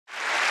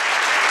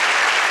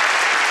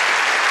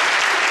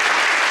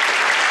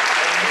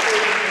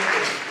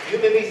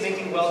may be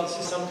thinking, well, this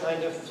is some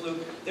kind of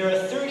fluke. There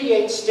are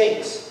 38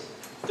 states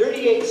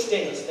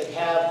that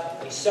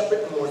have a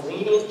separate, more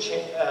lenient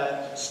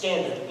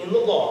standard in the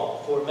law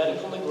for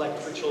medical neglect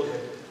for children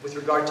with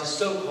regard to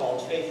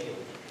so-called faith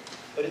healing.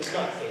 But it's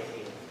not faith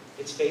healing.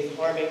 It's faith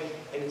harming,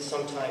 and it's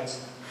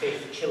sometimes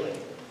faith killing.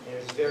 And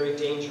it's very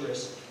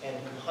dangerous, and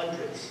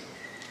hundreds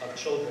of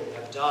children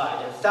have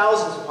died, and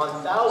thousands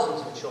upon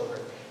thousands of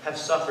children have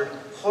suffered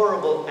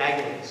horrible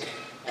agonies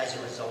as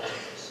a result of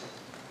this.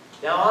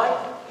 Now, I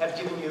have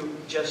given you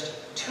just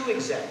 2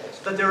 examples,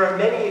 but there are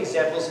many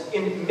examples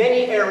in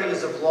many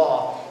areas of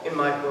law in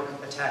my book,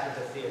 Attack of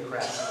the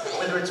Theocrats.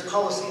 Whether it's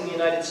policy in the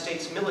United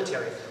States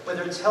military,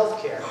 whether it's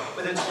health care,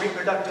 whether it's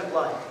reproductive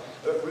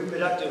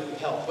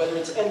health, whether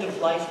it's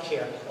end-of-life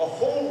care, a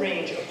whole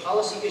range of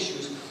policy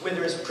issues where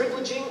there is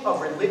privileging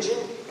of religion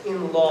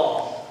in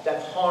law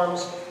that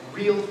harms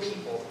real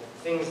people,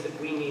 things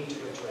that we need to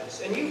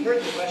address. And you've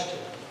heard the question.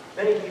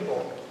 Many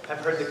people have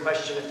heard the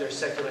question if they're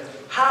secular,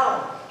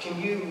 how can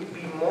you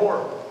be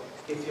moral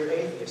if you're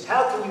atheist?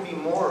 How can you be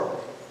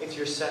moral if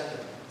you're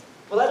secular?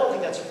 Well, I don't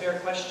think that's a fair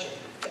question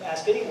to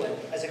ask anyone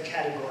as a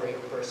category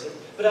of person,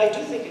 but I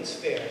do think it's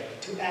fair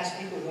to ask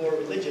people who are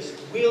religious,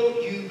 will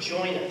you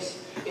join us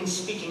in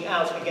speaking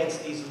out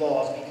against these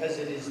laws, because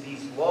it is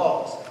these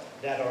laws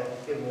that are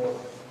immoral.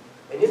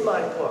 And in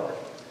my book,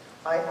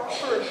 I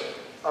offer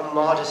a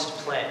modest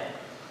plan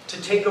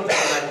to take over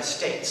the United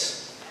States.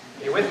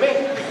 Are you with me? We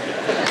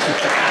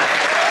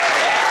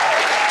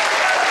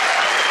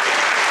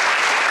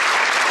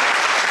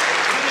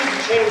need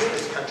to change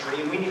this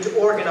country, and we need to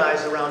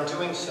organize around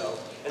doing so.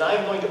 And I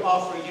am going to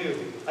offer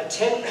you a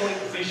 10-point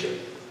vision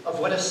of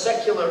what a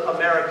secular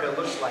America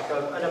looks like,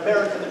 an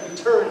America that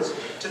returns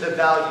to the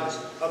values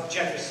of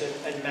Jefferson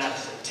and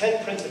Madison.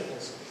 10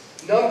 principles.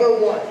 Number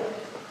 1,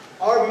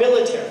 our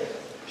military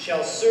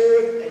shall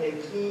serve and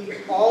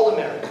include all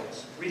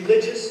Americans,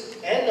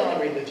 religious and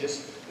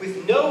non-religious,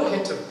 with no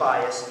hint of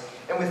bias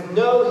and with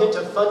no hint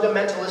of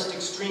fundamentalist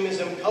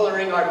extremism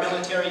coloring our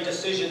military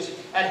decisions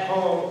at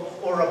home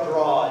or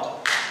abroad.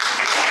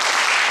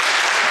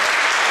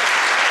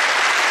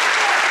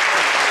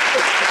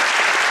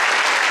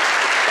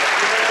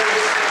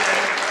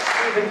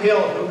 Stephen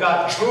Hill, who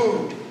got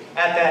booed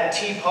at that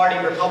Tea Party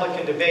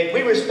Republican debate.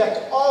 We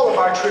respect all of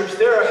our troops.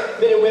 There are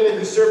men and women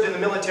who served in the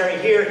military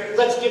here.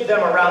 Let's give them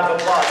a round of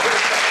applause.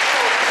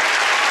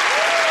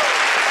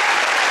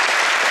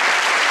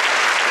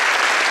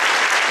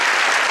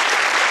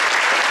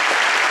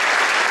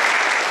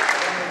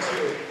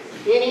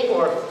 Any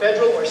or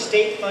federal or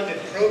state-funded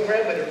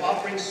program, whether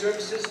offering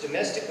services,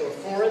 domestic or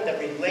foreign, that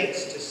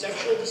relates to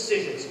sexual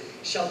decisions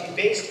shall be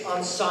based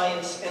on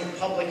science and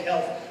public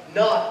health,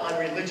 not on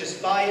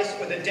religious bias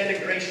or the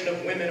denigration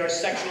of women or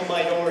sexual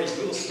minorities.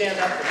 We will stand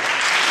up for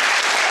that.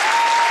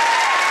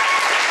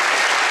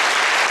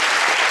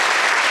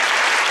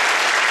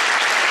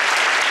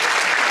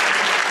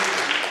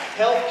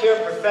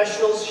 Healthcare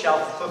professionals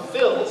shall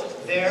fulfill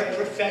their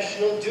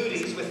professional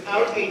duties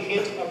without a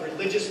hint of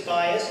religious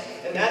bias,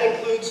 and that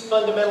includes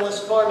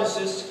fundamentalist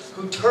pharmacists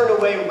who turn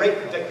away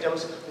rape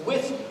victims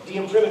with the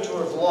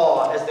imprimatur of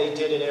law, as they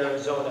did in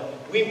Arizona.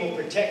 We will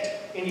protect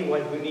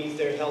anyone who needs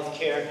their health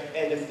care,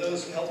 and if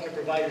those healthcare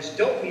providers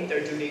don't meet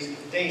their duties,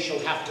 they shall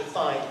have to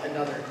find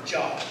another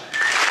job.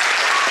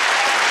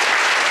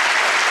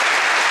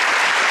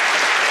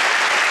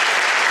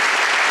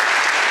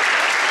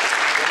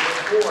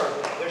 Number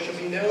 4, there shall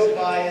be no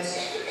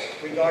bias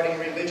regarding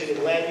religion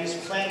in land use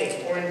planning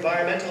or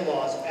environmental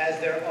laws, as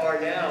there are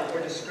now, or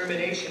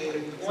discrimination in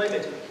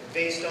employment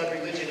based on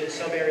religion in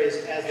some areas,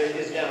 as there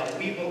is now.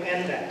 We will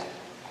end that.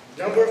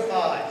 Number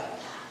 5,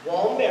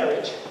 while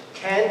marriage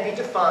can be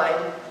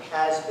defined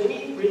as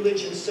any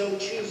religion so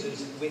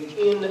chooses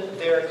within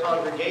their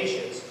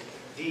congregations,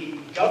 the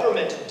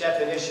government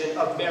definition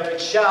of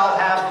marriage shall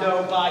have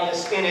no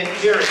bias in it,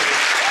 period.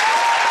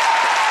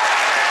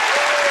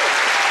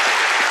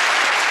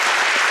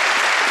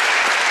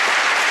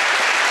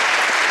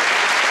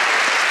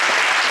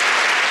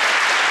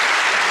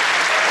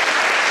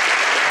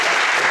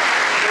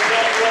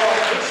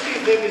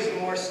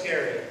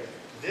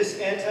 This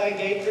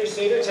anti-gay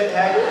crusader, Ted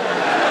Haggard,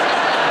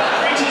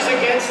 preaches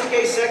against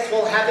gay sex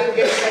while having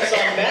gay sex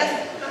on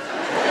meth?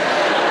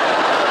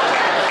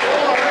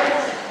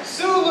 Or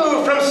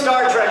Sulu from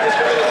Star Trek is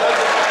going to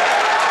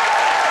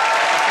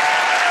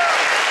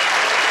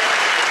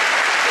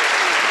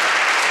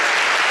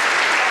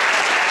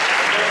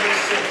Number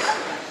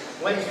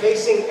 6, when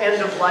facing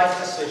end-of-life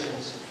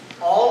decisions,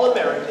 all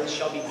Americans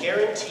shall be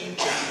guaranteed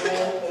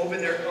control over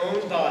their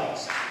own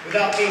bodies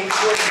without being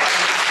forced by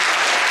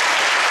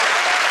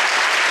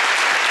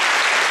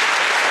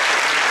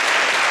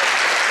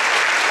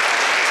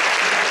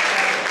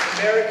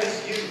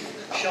America's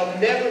youth shall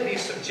never be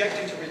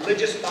subjected to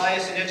religious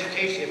bias in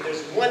education. If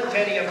there's 1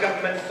 penny of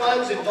government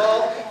funds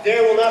involved,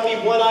 there will not be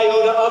 1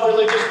 iota of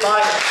religious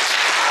bias.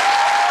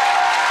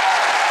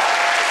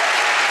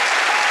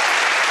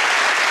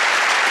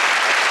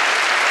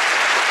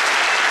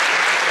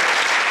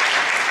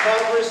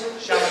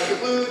 Congress shall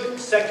include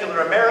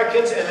secular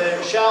Americans, and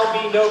there shall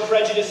be no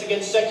prejudice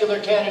against secular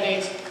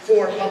candidates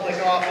for public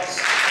office.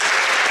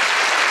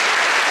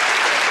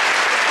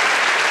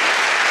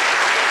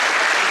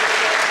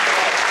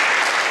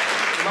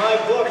 In my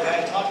book,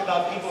 I talk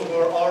about people who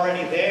are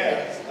already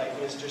there, like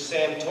Mr.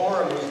 Sam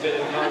Torrum, who's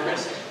been in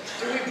Congress.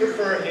 Do we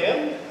prefer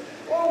him?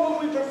 Or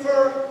would we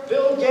prefer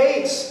Bill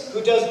Gates,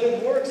 who does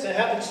good works and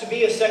happens to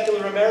be a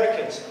secular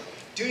American?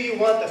 Do you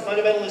want the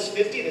Fundamentalist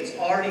 50 that's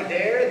already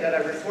there, that I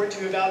report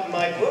to you about in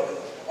my book?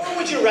 Or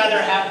would you rather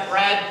have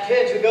Brad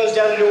Pitt, who goes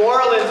down to New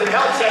Orleans and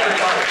helps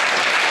everybody?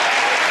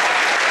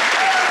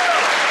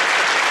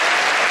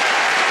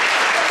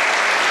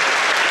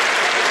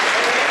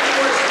 In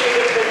your state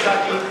of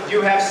Kentucky,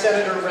 you have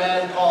Senator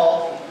Rand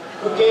Paul,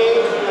 who gave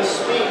a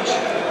speech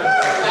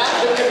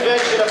at the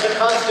convention of the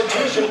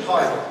Constitution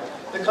Party.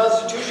 The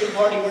Constitution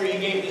Party, where he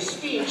gave this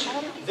speech,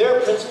 their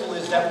principle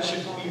is that we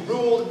should be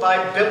ruled by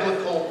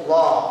biblical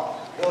law.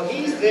 Well,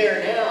 he's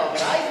there now,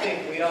 but I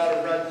think we ought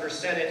to run for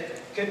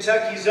Senate.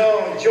 Kentucky's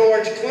own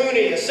George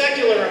Clooney, a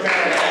secular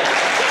American.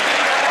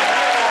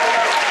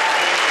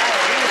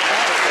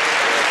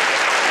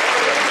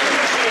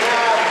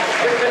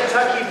 The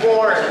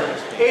Kentucky-born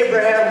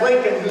Abraham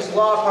Lincoln, whose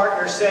law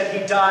partner said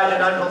he died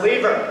an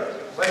unbeliever.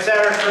 Let's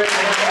have her for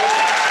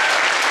example.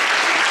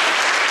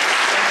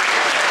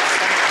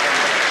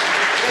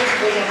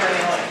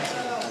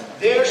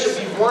 There should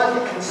be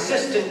one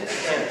consistent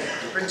standard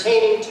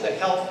pertaining to the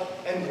health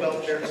and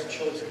welfare of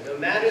children, no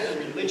matter the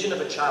religion of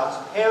a child's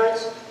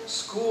parents,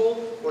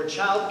 school, or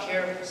child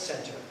care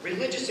center.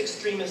 Religious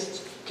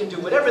extremists can do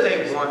whatever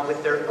they want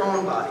with their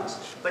own bodies,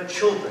 but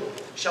children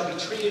shall be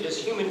treated as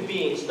human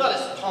beings, not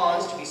as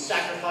pawns to be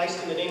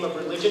sacrificed in the name of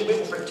religion. We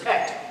will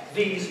protect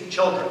these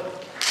children.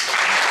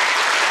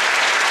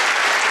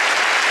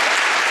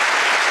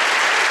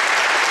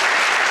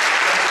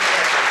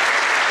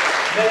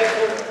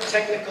 Medical,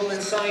 technical, and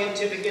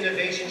scientific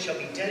innovation shall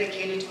be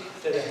dedicated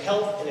to the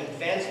health and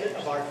advancement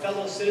of our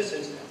fellow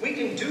citizens. We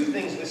can do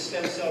things with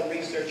stem cell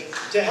research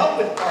to help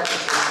with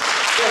Parkinson's,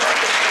 to help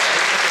with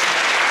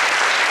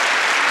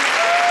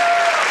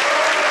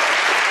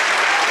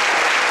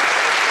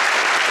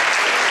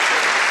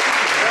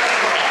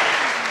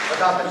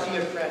about the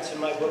Theocrats in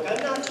my book.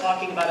 I'm not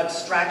talking about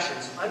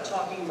abstractions. I'm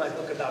talking in my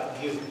book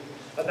about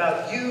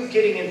you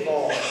getting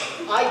involved.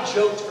 I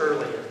joked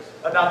earlier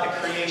about the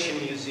Creation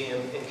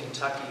Museum in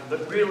Kentucky,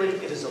 but really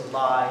it is a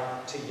lie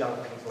to young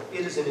people.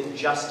 It is an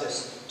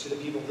injustice to the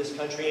people of this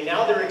country. And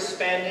now they're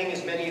expanding,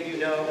 as many of you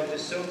know, with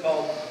this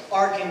so-called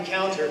Ark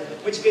Encounter,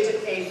 which gets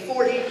a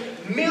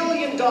 $40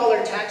 million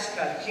tax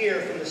cut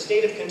here from the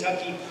state of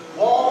Kentucky,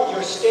 while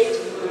your state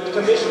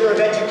commissioner of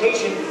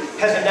education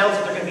has announced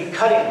that they're going to be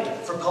cutting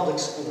for public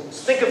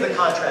schools. Think of the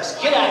contrast.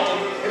 Get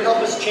active and help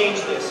us change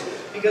this.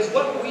 Because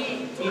what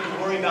we need to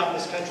worry about in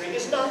this country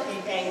is not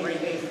the angry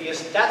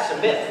atheist. That's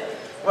a myth.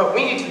 What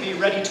we need to be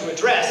ready to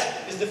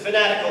address is the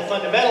fanatical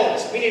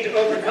fundamentalist. We need to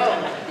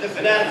overcome the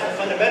fanatical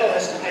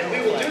fundamentalist, and we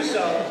will do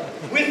so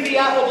with the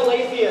affable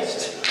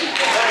atheist. I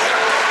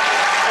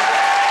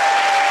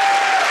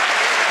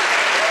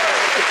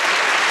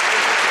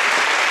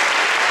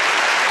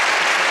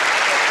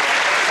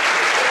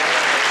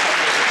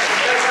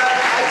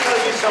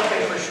tell you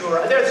something for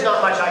sure. There's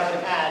not much I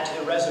can add to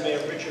the resume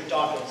of Richard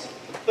Dawkins.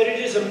 But it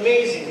is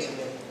amazing to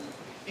me,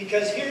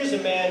 because here's a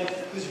man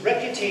whose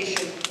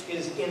reputation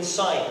is in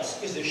science,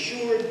 is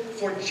assured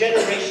for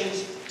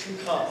generations to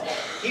come.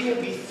 He will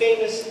be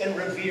famous and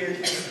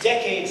revered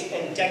decades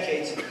and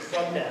decades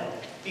from now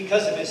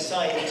because of his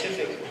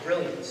scientific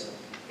brilliance.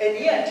 And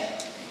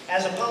yet,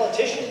 as a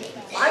politician,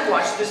 I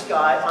watched this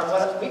guy on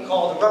what we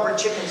call the rubber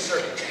chicken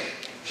circuit.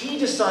 He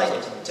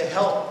decided to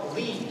help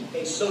lead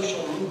a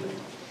social movement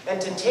and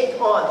to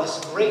take on this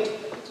great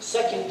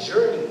second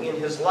journey in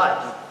his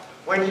life,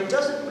 when he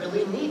doesn't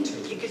really need to.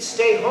 He could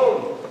stay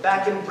home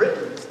back in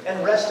Britain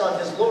and rest on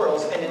his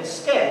laurels, and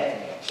instead,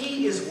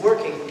 he is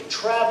working,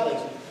 traveling,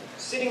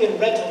 sitting in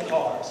rental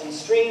cars, in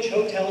strange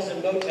hotels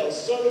and motels,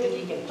 so that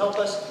he can help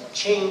us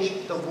change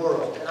the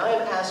world. And I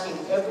am asking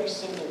every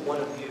single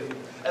one of you,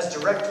 as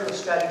Director of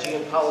Strategy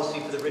and Policy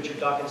for the Richard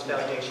Dawkins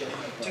Foundation,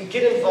 to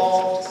get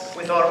involved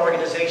with our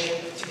organization,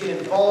 to get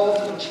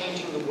involved in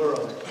changing the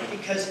world,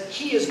 because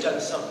he has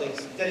done something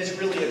that is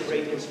really a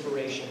great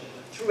inspiration.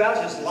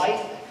 Throughout his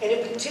life, and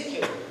in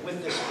particular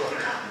with this book,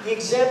 the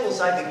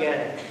examples I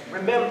began.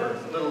 Remember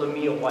little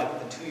Emil White,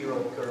 the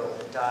 2-year-old girl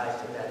that died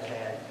from that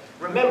hand.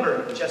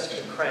 Remember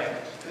Jessica Crank,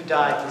 who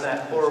died from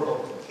that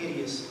horrible,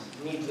 hideous,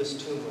 needless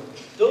tumor.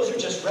 Those are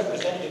just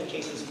representative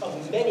cases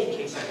of many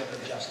cases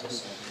of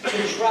injustice.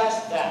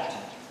 Contrast that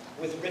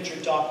with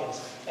Richard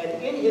Dawkins, and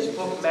in his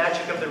book,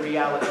 Magic of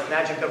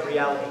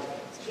Reality,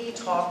 he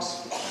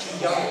talks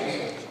to young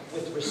people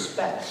with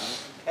respect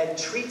and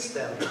treats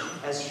them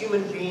as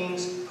human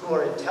beings who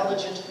are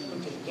intelligent, who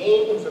can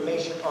gain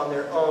information on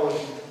their own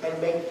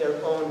and make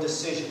their own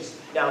decisions.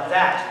 Now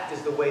that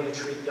is the way to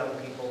treat young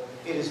people.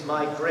 It is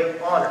my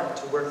great honor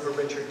to work for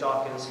Richard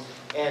Dawkins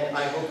And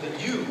I hope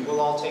that you will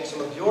all take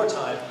some of your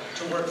time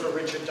to work for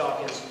Richard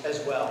Dawkins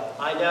as well.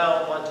 I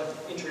now want to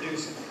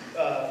introduce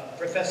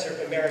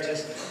Professor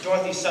Emeritus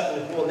Dorothy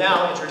Sutton, who will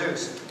now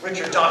introduce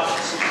Richard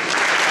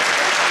Dawkins.